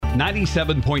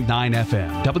97.9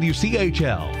 FM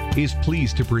WCHL is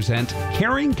pleased to present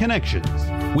Caring Connections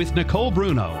with Nicole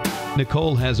Bruno.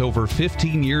 Nicole has over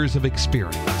 15 years of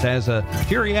experience as a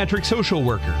geriatric social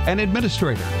worker and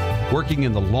administrator, working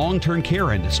in the long-term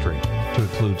care industry to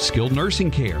include skilled nursing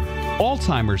care,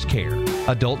 Alzheimer's care,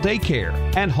 adult daycare,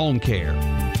 and home care.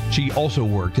 She also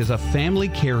worked as a family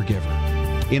caregiver.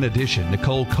 In addition,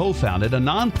 Nicole co-founded a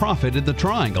nonprofit in the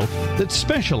Triangle that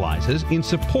specializes in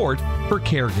support for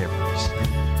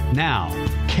caregivers. Now,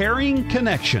 Caring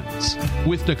Connections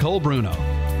with Nicole Bruno.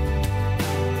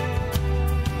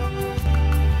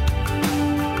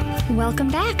 Welcome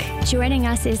back. Joining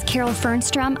us is Carol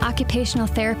Fernstrom, occupational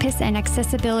therapist and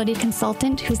accessibility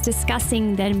consultant, who's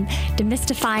discussing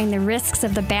demystifying the risks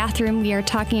of the bathroom. We are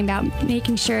talking about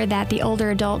making sure that the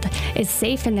older adult is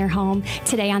safe in their home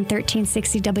today on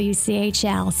 1360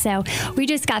 WCHL. So we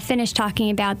just got finished talking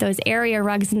about those area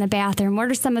rugs in the bathroom. What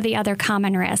are some of the other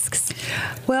common risks?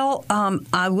 Well,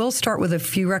 I will start with a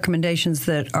few recommendations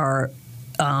that are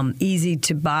easy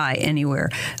to buy anywhere.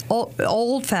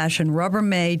 Old-fashioned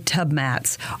Rubbermaid tub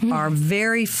mats are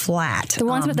very flat. The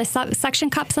ones with the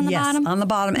suction cups on the bottom? Yes, on the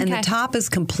bottom. And the top is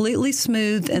completely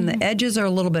smooth, and the edges are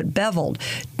a little bit beveled.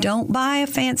 Don't buy a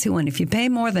fancy one. If you pay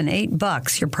more than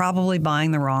 $8, you're probably buying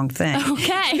the wrong thing.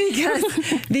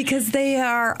 Okay. because they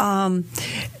are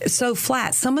so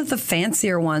flat. Some of the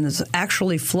fancier ones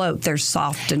actually float. They're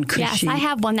soft and cushy. Yes, I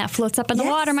have one that floats up in the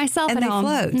water myself at home.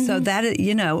 And they float. So that,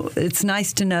 it's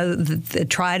nice to know that the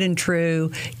tried and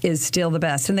true is still the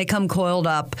best. And they come coiled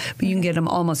up, but you can get them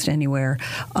almost anywhere.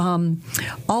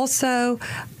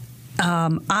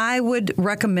 I would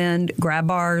recommend grab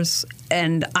bars,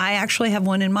 and I actually have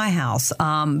one in my house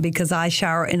because I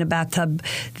shower in a bathtub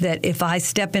that if I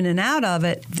step in and out of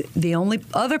it, the only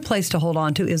other place to hold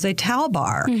on to is a towel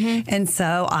bar. And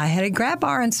so I had a grab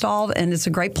bar installed, and it's a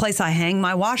great place. I hang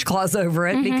my washcloths over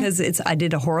it because I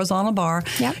did a horizontal bar.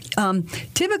 Yep.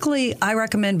 Typically, I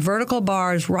recommend vertical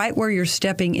bars right where you're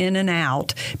stepping in and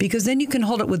out, because then you can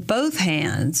hold it with both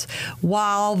hands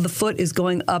while the foot is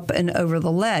going up and over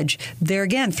the ledge. There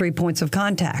again, 3 points of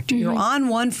contact. You're on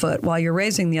one foot while you're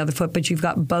raising the other foot, but you've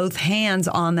got both hands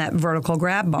on that vertical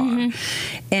grab bar.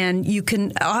 And you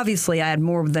can obviously add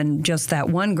more than just that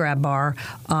one grab bar.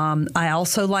 I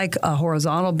also like a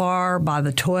horizontal bar by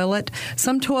the toilet.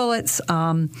 Some toilets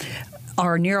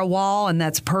are near a wall, and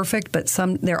that's perfect, but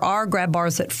there are grab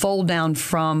bars that fold down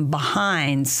from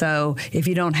behind. So if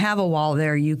you don't have a wall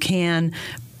there, you can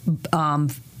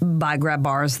buy grab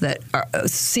bars that are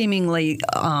seemingly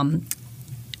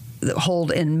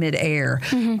hold in midair.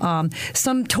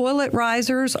 Some toilet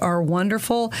risers are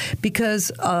wonderful because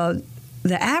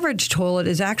the average toilet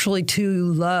is actually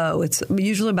too low. It's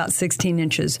usually about 16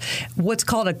 inches. What's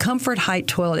called a comfort height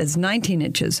toilet is 19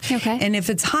 inches. Okay. And if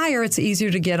it's higher, it's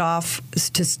easier to get off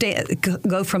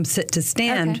go from sit to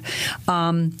stand.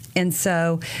 Okay. And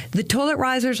so the toilet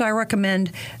risers I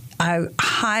recommend, I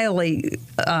highly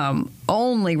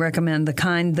only recommend the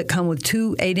kind that come with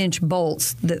two 8-inch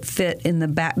bolts that fit in the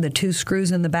back, the two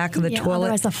screws in the back of the toilet.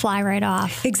 Otherwise they'll fly right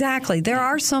off. Exactly. There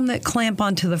are some that clamp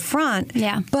onto the front,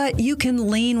 Yeah. but you can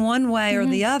lean one way or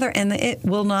the other, and it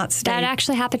will not stay. That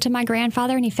actually happened to my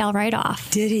grandfather, and he fell right off.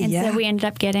 Did he? And Yeah. so we ended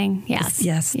up getting,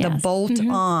 the bolt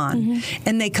on.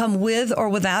 And they come with or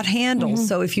without handles.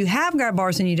 So if you have grab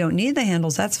bars and you don't need the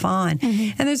handles, that's fine.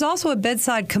 And there's also a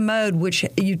bedside commode, which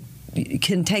you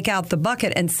can take out the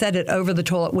bucket and set it over the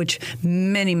toilet, which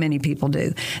many, many people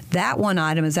do. That one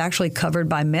item is actually covered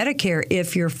by Medicare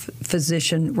if your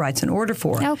physician writes an order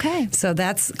for it. Okay. So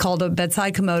that's called a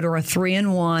bedside commode or a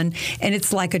 3-in-1, and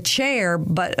it's like a chair,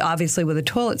 but obviously with a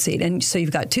toilet seat. And so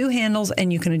you've got two handles,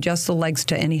 and you can adjust the legs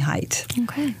to any height.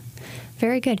 Okay.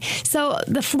 Very good. So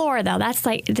the floor, though, that's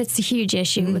a huge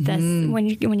issue with this. When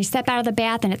you step out of the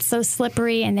bath and it's so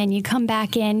slippery, and then you come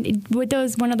back in, would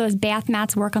one of those bath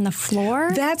mats work on the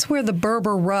floor? That's where the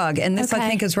Berber rug, and this I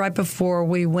think is right before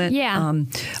we went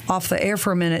off the air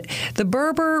for a minute. The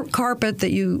Berber carpet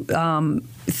that you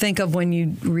think of when you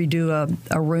redo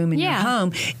a room in your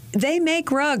home, they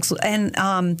make rugs, and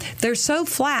they're so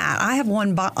flat. I have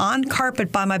one on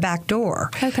carpet by my back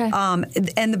door. Okay.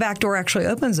 And the back door actually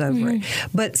opens over it.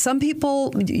 But some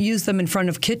people use them in front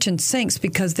of kitchen sinks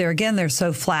because they're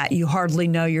so flat you hardly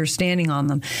know you're standing on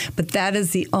them. But that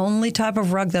is the only type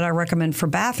of rug that I recommend for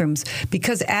bathrooms,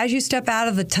 because as you step out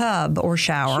of the tub or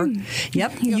shower, you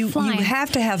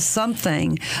have to have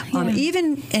something.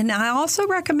 And I also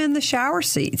recommend the shower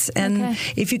seats. And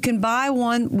if you can buy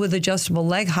one with adjustable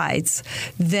leg height,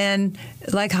 then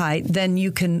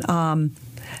you can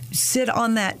sit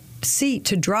on that seat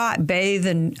to dry, bathe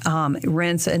and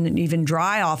rinse and even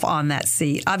dry off on that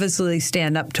seat. Obviously,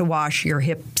 stand up to wash your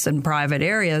hips and private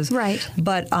areas. Right.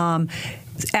 But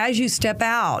as you step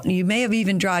out, you may have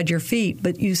even dried your feet,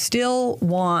 but you still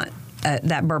want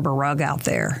that Berber rug out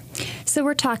there. So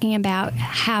we're talking about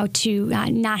how to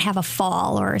not have a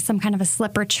fall or some kind of a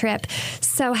slip or trip.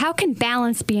 So how can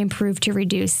balance be improved to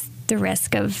reduce the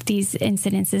risk of these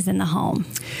incidences in the home?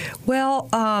 Well,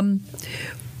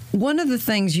 one of the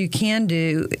things you can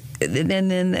do, and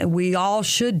then we all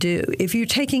should do, if you're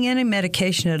taking any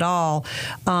medication at all,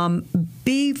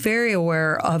 be very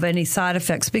aware of any side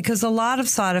effects, because a lot of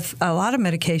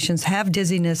medications have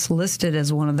dizziness listed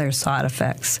as one of their side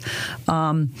effects.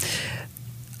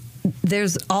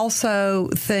 There's also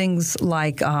things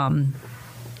like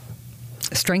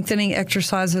strengthening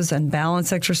exercises and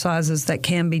balance exercises that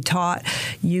can be taught.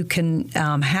 You can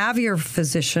have your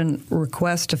physician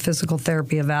request a physical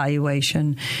therapy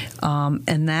evaluation,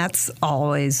 and that's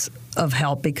always of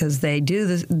help, because they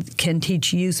can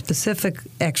teach you specific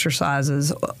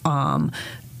exercises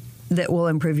that will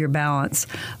improve your balance.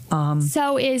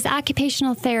 So is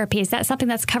occupational therapy, is that something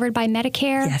that's covered by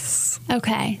Medicare? Yes.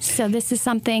 Okay. So this is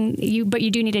something but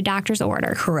you do need a doctor's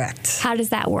order. Correct. How does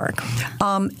that work?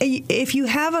 If you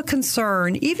have a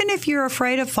concern, even if you're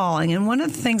afraid of falling, and one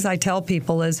of the things I tell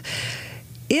people is,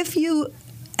 if you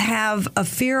have a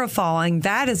fear of falling,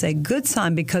 that is a good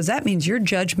sign, because that means your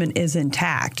judgment is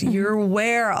intact. Mm-hmm. You're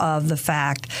aware of the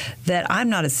fact that I'm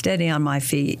not as steady on my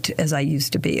feet as I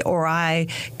used to be, or I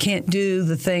can't do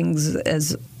the things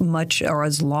as much or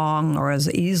as long or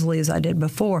as easily as I did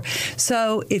before.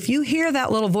 So if you hear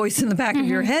that little voice in the back of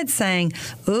your head saying,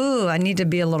 ooh, I need to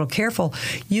be a little careful,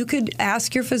 you could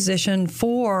ask your physician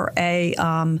for a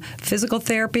physical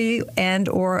therapy and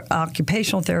or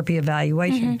occupational therapy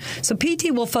evaluation. Mm-hmm. So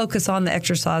PT will focus on the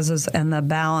exercises and the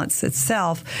balance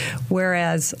itself,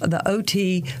 whereas the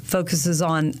OT focuses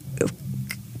on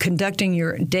conducting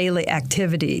your daily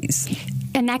activities.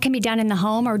 And that can be done in the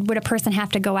home, or would a person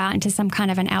have to go out into some kind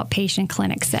of an outpatient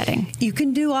clinic setting? You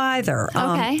can do either.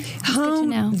 Okay. That's home, good to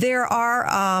know. There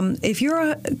are, if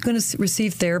you're going to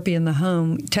receive therapy in the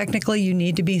home, technically you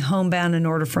need to be homebound in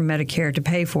order for Medicare to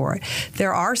pay for it.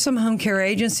 There are some home care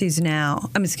agencies now,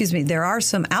 there are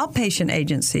some outpatient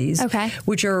agencies,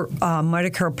 which are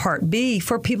Medicare Part B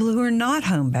for people who are not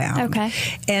homebound. Okay.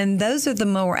 And those are the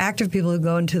more active people who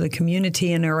go into the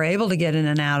community and are able to get in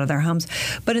and out of their homes.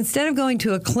 But instead of going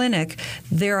to a clinic,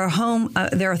 there are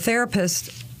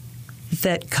therapists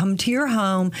that come to your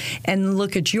home and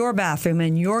look at your bathroom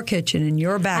and your kitchen and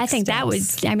your back. I think that would,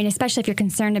 especially if you're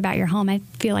concerned about your home, I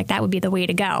feel like that would be the way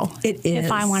to go. It is.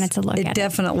 If I wanted to look at it. It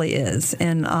definitely is.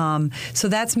 And so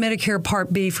that's Medicare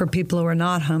Part B for people who are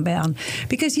not homebound.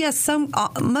 Because, yes,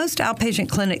 most outpatient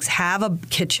clinics have a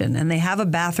kitchen and they have a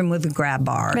bathroom with grab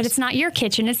bars. But it's not your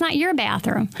kitchen. It's not your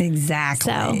bathroom.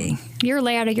 Exactly. So your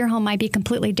layout of your home might be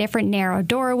completely different. Narrow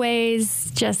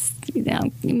doorways, just,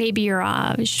 maybe you're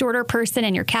a shorter person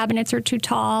and your cabinets are too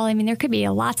tall. There could be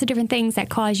lots of different things that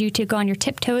cause you to go on your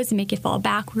tiptoes and make you fall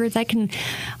backwards. I can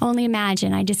only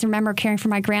imagine. I just remember caring for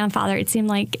my grandfather. It seemed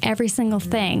like every single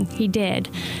thing he did,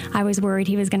 I was worried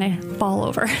he was going to fall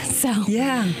over. So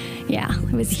yeah,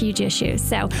 it was a huge issue.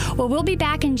 So, we'll be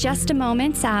back in just a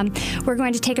moment. We're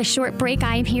going to take a short break.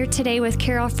 I am here today with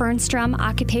Carol Fernstrom,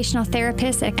 occupational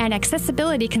therapist and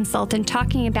accessibility consultant,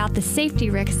 talking about the safety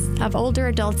risks of older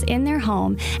adults in their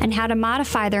home and how to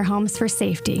modify their homes for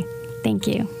safety. Thank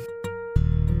you.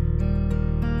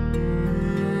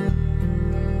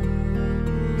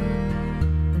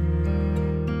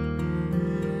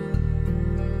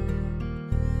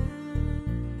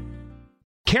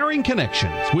 Caring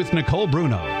Connections with Nicole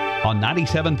Bruno on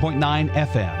 97.9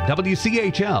 FM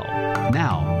WCHL.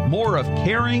 Now, more of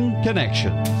Caring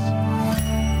Connections.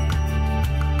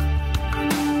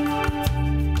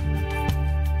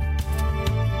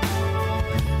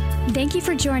 Thank you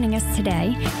for joining us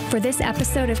today for this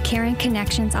episode of Caring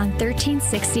Connections on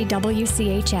 1360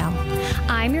 WCHL.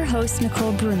 I'm your host,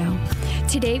 Nicole Bruno.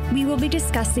 Today, we will be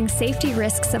discussing safety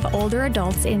risks of older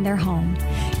adults in their home.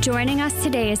 Joining us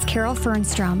today is Carol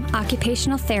Fernstrom,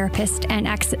 occupational therapist and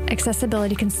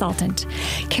accessibility consultant.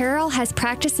 Carol has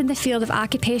practiced in the field of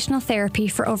occupational therapy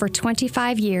for over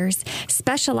 25 years,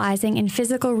 specializing in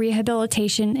physical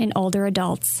rehabilitation in older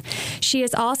adults. She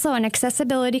is also an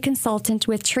accessibility consultant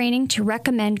with training to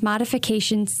recommend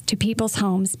modifications to people's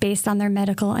homes based on their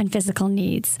medical and physical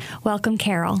needs. Welcome,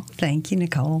 Carol. Thank you,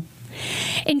 Nicole.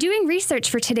 In doing research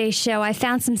for today's show, I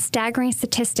found some staggering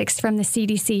statistics from the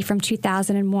CDC from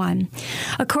 2001.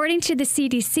 According to the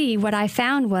CDC, what I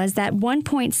found was that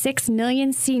 1.6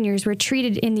 million seniors were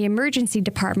treated in the emergency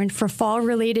department for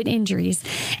fall-related injuries,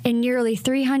 and nearly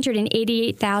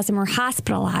 388,000 were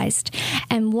hospitalized,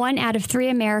 and 1 out of 3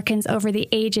 Americans over the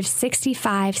age of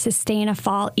 65 sustain a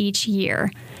fall each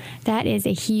year. That is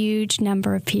a huge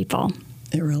number of people.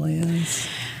 It really is.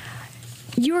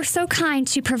 You were so kind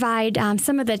to provide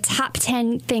some of the top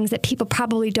 10 things that people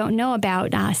probably don't know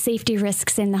about safety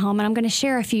risks in the home, and I'm going to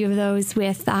share a few of those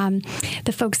with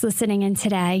the folks listening in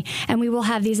today, and we will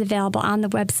have these available on the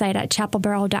website at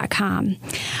chapelbarrow.com.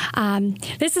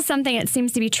 This is something that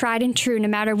seems to be tried and true no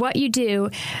matter what you do.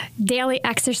 Daily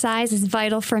exercise is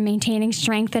vital for maintaining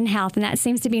strength and health, and that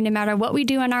seems to be no matter what we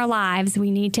do in our lives,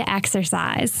 we need to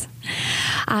exercise.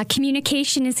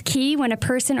 Communication is key. When a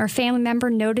person or family member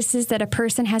notices that a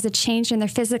person has a change in their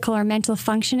physical or mental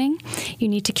functioning, you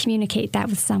need to communicate that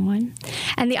with someone.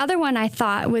 And the other one I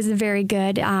thought was very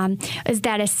good is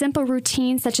that a simple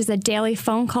routine such as a daily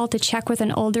phone call to check with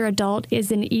an older adult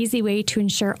is an easy way to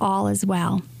ensure all is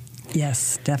well.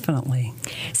 Yes, definitely.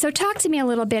 So talk to me a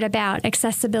little bit about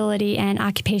accessibility and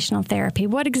occupational therapy.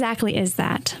 What exactly is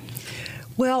that?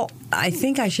 Well, I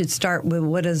think I should start with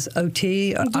what is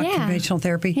OT, occupational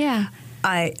therapy. Yeah.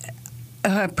 I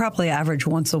probably average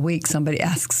once a week somebody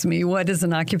asks me, what is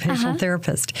an occupational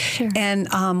therapist? Sure. And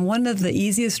one of the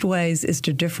easiest ways is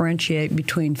to differentiate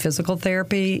between physical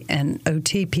therapy and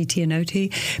OT, PT and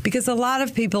OT, because a lot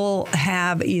of people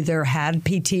have either had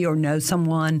PT or know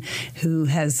someone who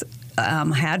has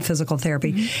had physical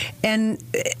therapy. And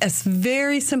a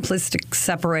very simplistic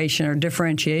separation or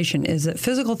differentiation is that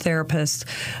physical therapists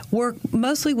work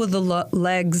mostly with the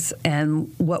legs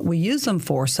and what we use them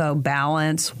for, so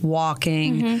balance,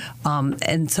 walking,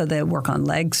 and so they work on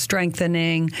leg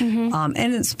strengthening.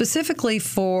 And specifically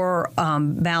for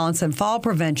balance and fall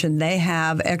prevention, they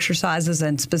have exercises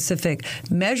and specific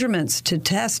measurements to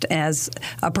test as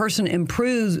a person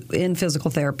improves in physical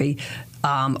therapy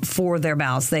for their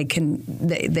balance. They can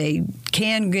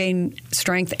gain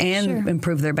strength and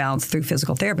improve their balance through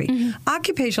physical therapy.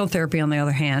 Occupational therapy, on the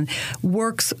other hand,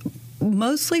 works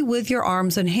mostly with your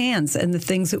arms and hands and the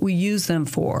things that we use them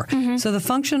for. So the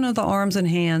function of the arms and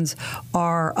hands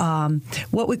are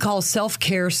what we call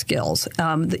self-care skills.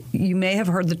 You may have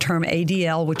heard the term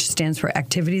ADL, which stands for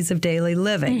Activities of Daily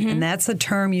Living, and that's a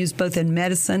term used both in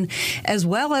medicine as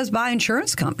well as by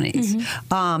insurance companies,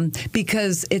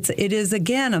 because it is,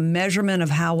 again, a measurement of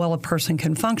how well a person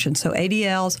can function. So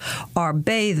ADLs are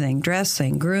bathing,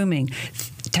 dressing, grooming,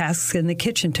 tasks in the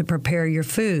kitchen to prepare your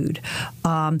food.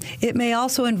 It may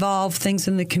also involve things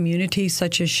in the community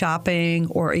such as shopping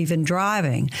or even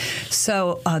driving.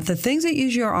 So the things that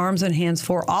use your arms and hands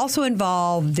for also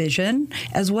involve vision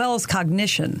as well as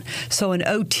cognition. So an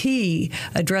OT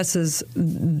addresses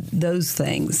those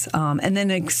things. And then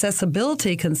an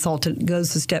accessibility consultant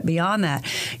goes a step beyond that.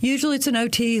 Usually it's an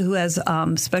OT who has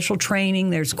special training.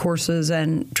 There's courses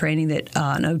and training that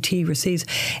an OT receives.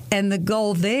 And the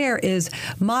goal there is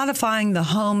modifying the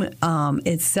home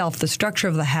itself, the structure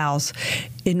of the house,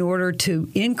 in order to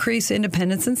increase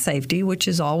independence and safety, which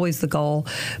is always the goal,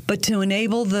 but to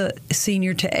enable the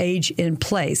senior to age in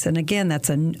place. And again,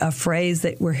 that's a phrase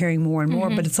that we're hearing more and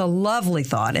more, but it's a lovely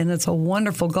thought and it's a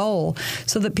wonderful goal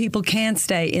so that people can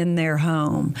stay in their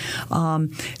home.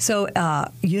 So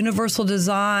universal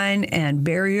design and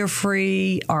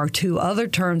barrier-free are two other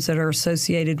terms that are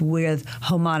associated with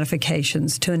home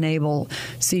modifications to enable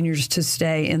seniors to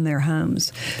stay in their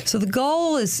homes. So the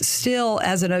goal is still,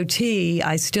 as an OT,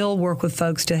 I still work with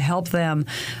folks to help them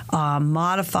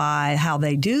modify how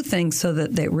they do things so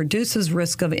that it reduces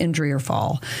risk of injury or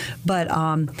fall. But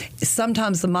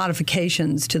sometimes the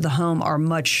modifications to the home are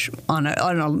on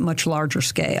a much larger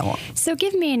scale. So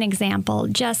give me an example,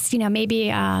 just maybe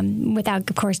without,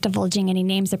 of course, divulging any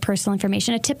names or personal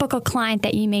information, a typical client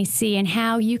that you may see and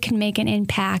how you can make an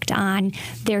impact on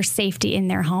their safety in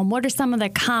their home. What are some of the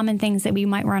common things that we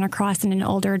might run across in an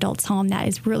older adult's home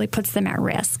that really puts them at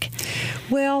risk?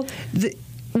 Well,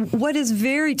 what is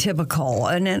very typical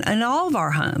in all of our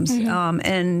homes,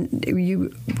 and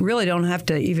you really don't have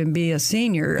to even be a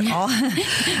senior,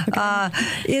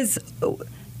 is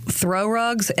throw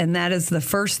rugs, and that is the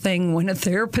first thing when a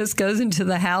therapist goes into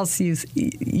the house.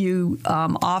 You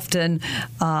often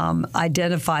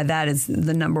identify that as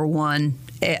the number one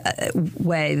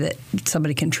way that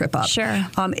somebody can trip up. Sure.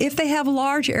 If they have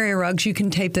large area rugs, you can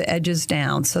tape the edges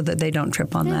down so that they don't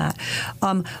trip on that.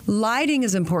 Lighting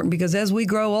is important because as we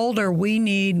grow older, we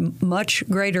need much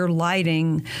greater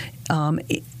lighting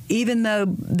even though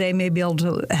they may be able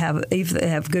to have, if they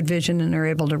have good vision and are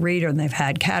able to read, or they've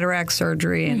had cataract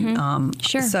surgery, and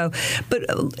Sure. so, but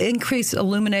increased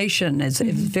illumination is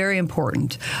very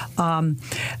important.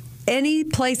 Any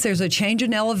place there's a change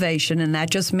in elevation, and that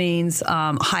just means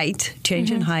height, change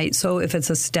in height. So if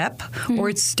it's a step or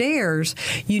it's stairs,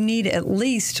 you need at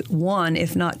least one,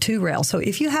 if not two rails. So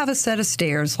if you have a set of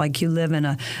stairs, like you live in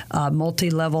a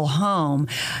multi-level home,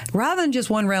 rather than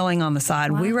just one railing on the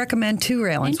side, we recommend two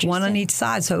railings, one on each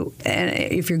side. So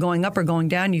if you're going up or going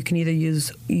down, you can either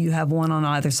you have one on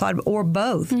either side or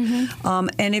both.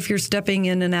 And if you're stepping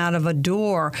in and out of a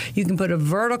door, you can put a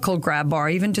vertical grab bar,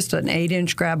 even just an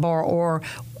 8-inch grab bar, or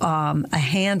a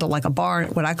handle, like a barn,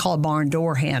 what I call a barn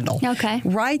door handle. Okay.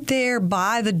 Right there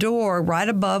by the door, right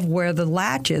above where the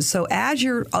latch is. So as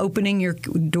you're opening your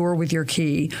door with your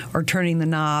key or turning the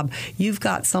knob, you've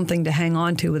got something to hang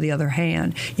on to with the other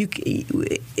hand.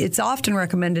 It's often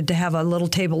recommended to have a little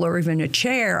table or even a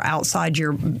chair outside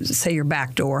your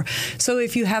back door. So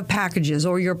if you have packages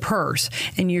or your purse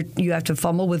and you have to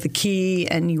fumble with the key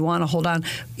and you want to hold on,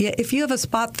 if you have a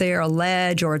spot there, a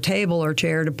ledge or a table or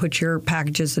chair to put your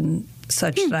packages and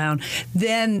such down,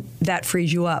 then that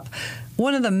frees you up.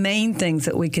 One of the main things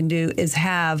that we can do is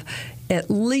have at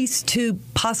least 2,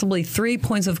 possibly 3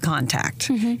 points of contact.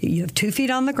 You have 2 feet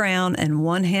on the ground and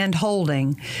one hand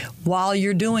holding while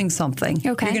you're doing something. Okay.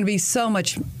 You're going to be so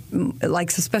much, like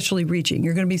especially reaching,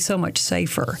 you're going to be so much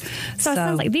safer. So it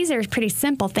sounds like these are pretty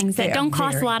simple things that don't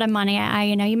cost a lot of money.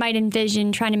 You might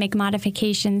envision trying to make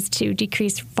modifications to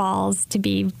decrease falls to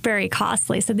be very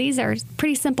costly. So these are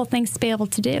pretty simple things to be able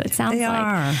to do, it sounds They like.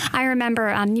 are. I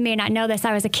remember, you may not know this,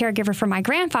 I was a caregiver for my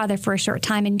grandfather for a short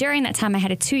time, and during that time I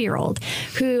had a 2-year-old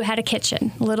who had a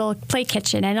kitchen, a little play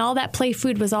kitchen, and all that play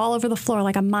food was all over the floor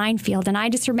like a minefield. And I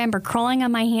just remember crawling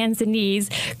on my hands and knees,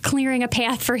 clearing a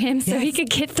path for him so he could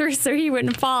get through so he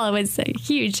wouldn't fall. It was a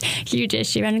huge, huge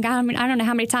issue. And I don't know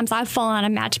how many times I've fallen on a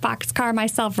Matchbox car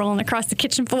myself rolling across the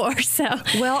kitchen floor. So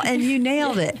well, and you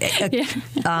nailed it.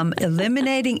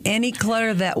 Eliminating any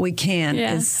clutter that we can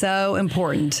is so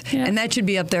important. And that should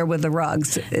be up there with the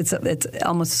rugs. It's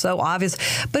almost so obvious.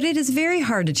 But it is very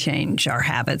hard to change our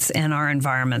habits and our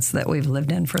environments that we've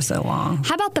lived in for so long.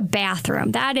 How about the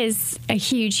bathroom? That is a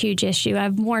huge, huge issue.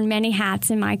 I've worn many hats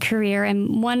in my career,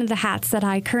 and one of the hats that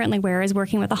I currently wear is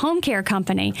working with a home care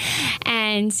company.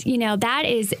 And, that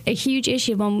is a huge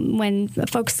issue when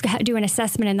folks do an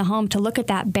assessment in the home to look at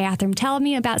that bathroom. Tell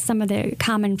me about some of the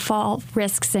common fall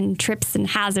risks and trips and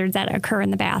hazards that occur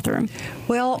in the bathroom.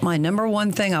 Well, my number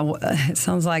one thing, it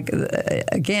sounds like,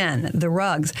 again, the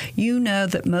rugs. You know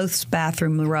that most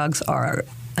bathroom rugs are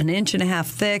 1.5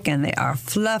 inches thick, and they are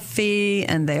fluffy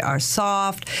and they are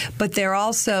soft, but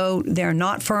they're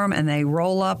not firm and they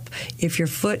roll up. If your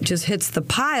foot just hits the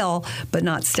pile but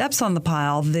not steps on the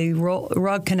pile, the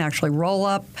rug can actually roll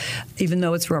up even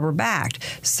though it's rubber backed.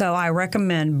 So I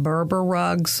recommend Berber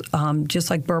rugs, just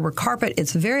like Berber carpet.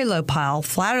 It's very low pile,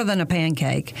 flatter than a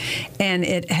pancake, and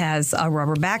it has a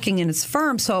rubber backing and it's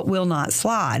firm so it will not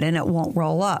slide and it won't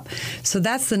roll up. So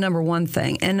that's the number one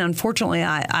thing. And unfortunately,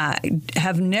 I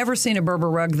have never seen a Berber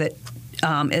rug that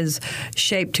is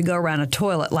shaped to go around a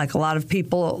toilet, like a lot of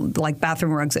people like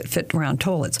bathroom rugs that fit around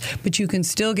toilets. But you can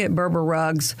still get Berber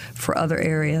rugs for other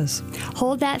areas.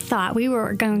 Hold that thought. We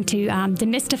were going to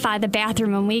demystify the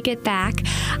bathroom when we get back.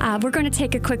 We're going to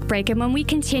take a quick break, and when we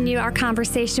continue our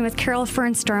conversation with Carol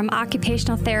Fernstrom,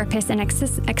 occupational therapist and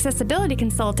accessibility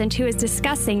consultant, who is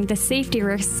discussing the safety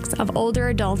risks of older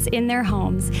adults in their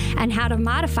homes and how to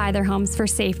modify their homes for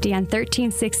safety on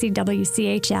 1360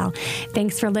 WCHL.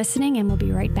 Thanks for listening, and we'll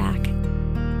be right back.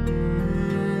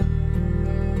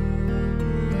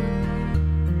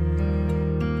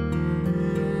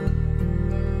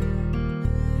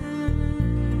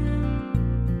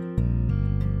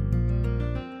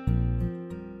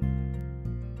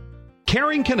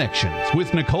 Caring Connections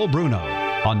with Nicole Bruno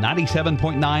on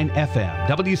 97.9 FM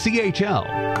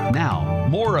WCHL. Now,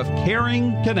 more of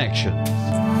Caring Connections.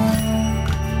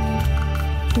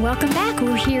 Welcome back.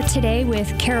 We're here today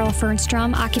with Carol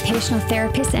Fernstrom, occupational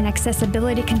therapist and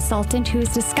accessibility consultant, who is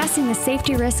discussing the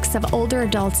safety risks of older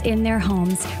adults in their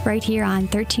homes right here on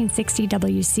 1360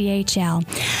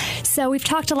 WCHL. So we've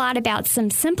talked a lot about some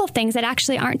simple things that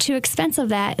actually aren't too expensive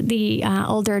that the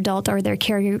older adult or their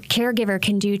caregiver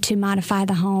can do to modify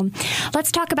the home.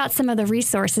 Let's talk about some of the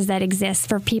resources that exist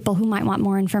for people who might want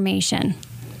more information.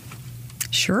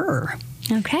 Sure.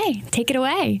 Okay, take it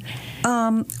away.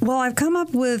 Well, I've come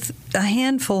up with a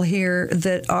handful here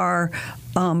that are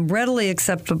readily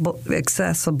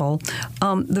accessible.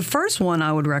 The first one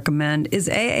I would recommend is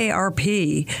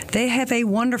AARP. They have a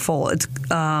wonderful,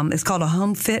 it's called a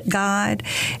Home Fit Guide,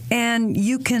 and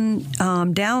you can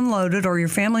download it, or your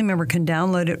family member can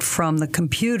download it from the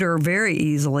computer very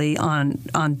easily on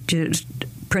just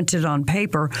printed on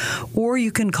paper, or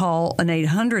you can call an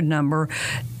 800 number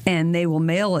and they will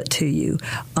mail it to you.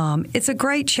 It's a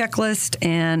great checklist,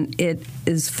 and it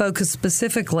is focused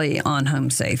specifically on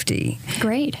home safety.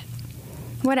 Great.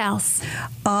 What else?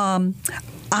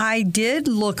 I did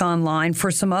look online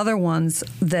for some other ones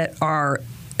that are,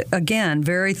 again,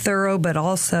 very thorough, but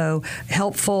also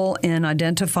helpful in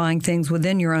identifying things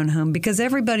within your own home, because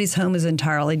everybody's home is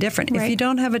entirely different. Right. If you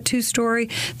don't have a two-story,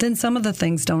 then some of the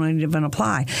things don't even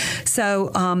apply.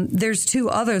 So there's two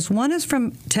others. One is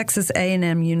from Texas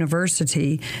A&M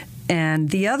University, and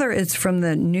the other is from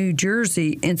the New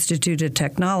Jersey Institute of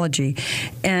Technology.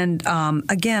 And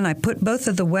again, I put both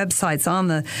of the websites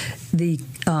on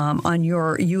on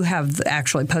your. You have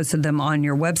actually posted them on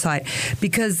your website,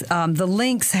 because the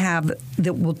links that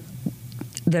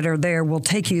are there will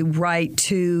take you right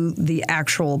to the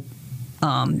actual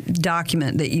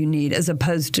document that you need, as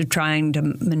opposed to trying to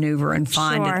maneuver and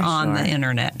find it on the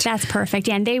internet. That's perfect.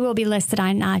 And they will be listed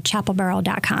on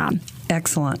chapelboro.com.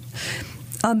 Excellent.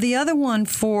 The other one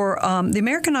for the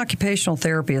American Occupational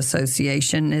Therapy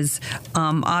Association is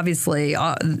obviously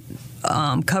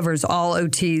covers all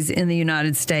OTs in the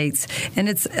United States, and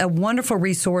it's a wonderful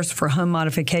resource for home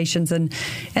modifications. And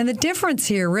the difference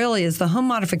here really is the home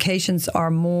modifications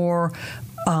are more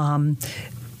a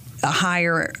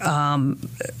higher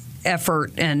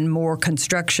effort and more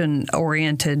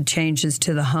construction-oriented changes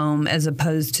to the home, as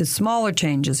opposed to smaller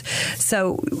changes.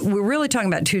 So we're really talking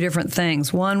about two different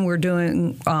things. One, we're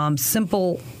doing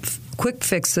simple, quick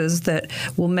fixes that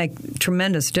will make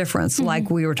tremendous difference, like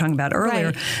we were talking about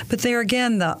earlier. Right. But there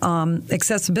again, the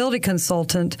accessibility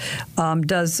consultant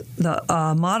does the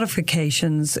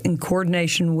modifications in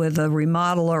coordination with the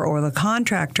remodeler or the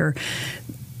contractor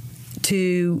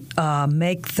to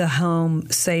make the home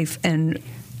safe and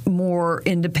more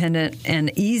independent and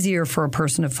easier for a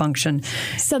person to function.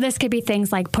 So this could be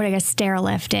things like putting a stair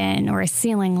lift in, or a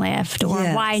ceiling lift, or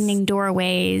widening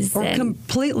doorways, or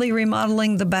completely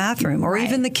remodeling the bathroom, or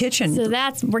even the kitchen. So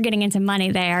we're getting into money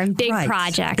there, big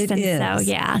projects. It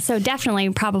is. So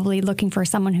definitely probably looking for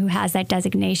someone who has that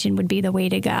designation would be the way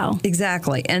to go.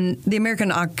 Exactly. And the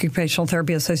American Occupational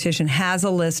Therapy Association has a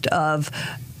list of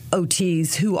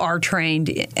OTs who are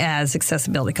trained as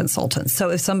accessibility consultants. So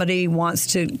if somebody wants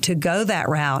to go that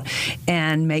route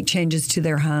and make changes to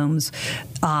their homes,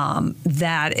 they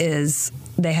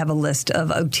have a list of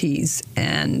OTs,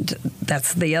 and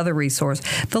that's the other resource.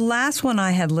 The last one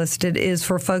I had listed is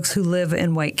for folks who live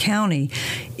in Wake County.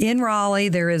 In Raleigh,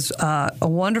 there is a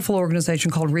wonderful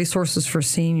organization called Resources for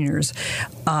Seniors.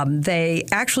 They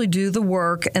actually do the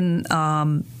work and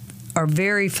are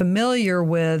very familiar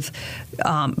with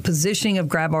positioning of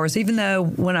grab bars, even though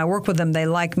when I work with them, they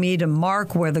like me to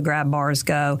mark where the grab bars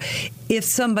go. If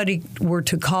somebody were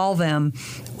to call them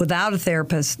without a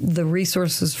therapist, the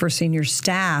Resources for Senior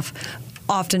staff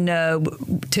often know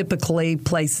typically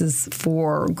places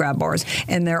for grab bars,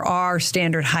 and there are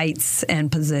standard heights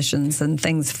and positions and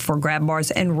things for grab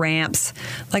bars and ramps.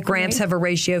 Like ramps have a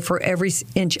ratio for every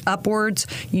inch upwards,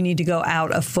 you need to go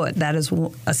out a foot. That is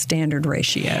a standard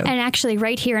ratio. And actually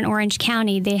right here in Orange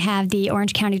County, they have the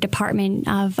Orange County Department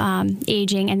of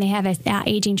Aging, and they have an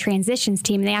aging transitions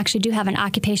team. They actually do have an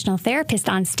occupational therapist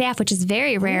on staff, which is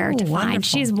very rare to find.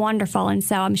 She's wonderful, and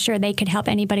so I'm sure they could help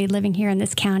anybody living here in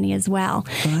this county as well.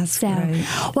 Well, that's great.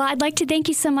 Well, I'd like to thank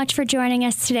you so much for joining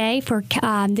us today for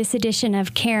this edition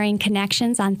of Caring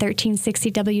Connections on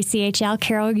 1360 WCHL.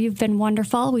 Carol, you've been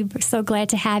wonderful. We're so glad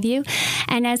to have you.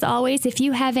 And as always, if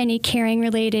you have any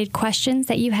caring-related questions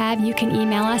that you have, you can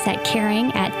email us at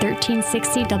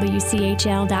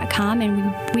caring@1360WCHL.com,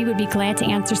 and we would be glad to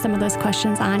answer some of those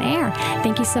questions on air.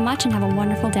 Thank you so much, and have a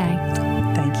wonderful day.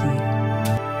 Thank you.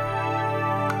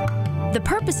 The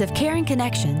purpose of Caring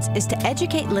Connections is to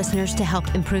educate listeners to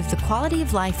help improve the quality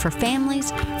of life for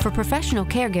families, for professional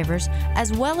caregivers,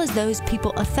 as well as those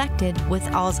people affected with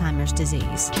Alzheimer's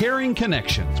disease. Caring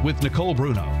Connections with Nicole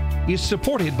Bruno is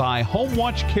supported by Home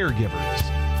Watch Caregivers.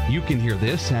 You can hear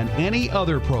this and any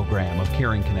other program of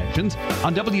Caring Connections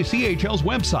on WCHL's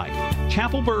website,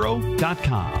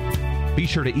 chapelboro.com. Be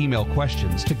sure to email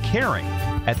questions to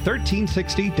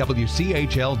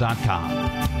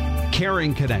caring@1360WCHL.com.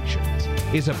 Caring Connections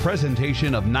is a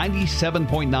presentation of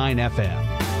 97.9 FM,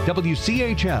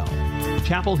 WCHL,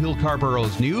 Chapel Hill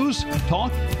Carborough's news,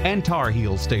 talk, and Tar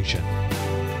Heel station.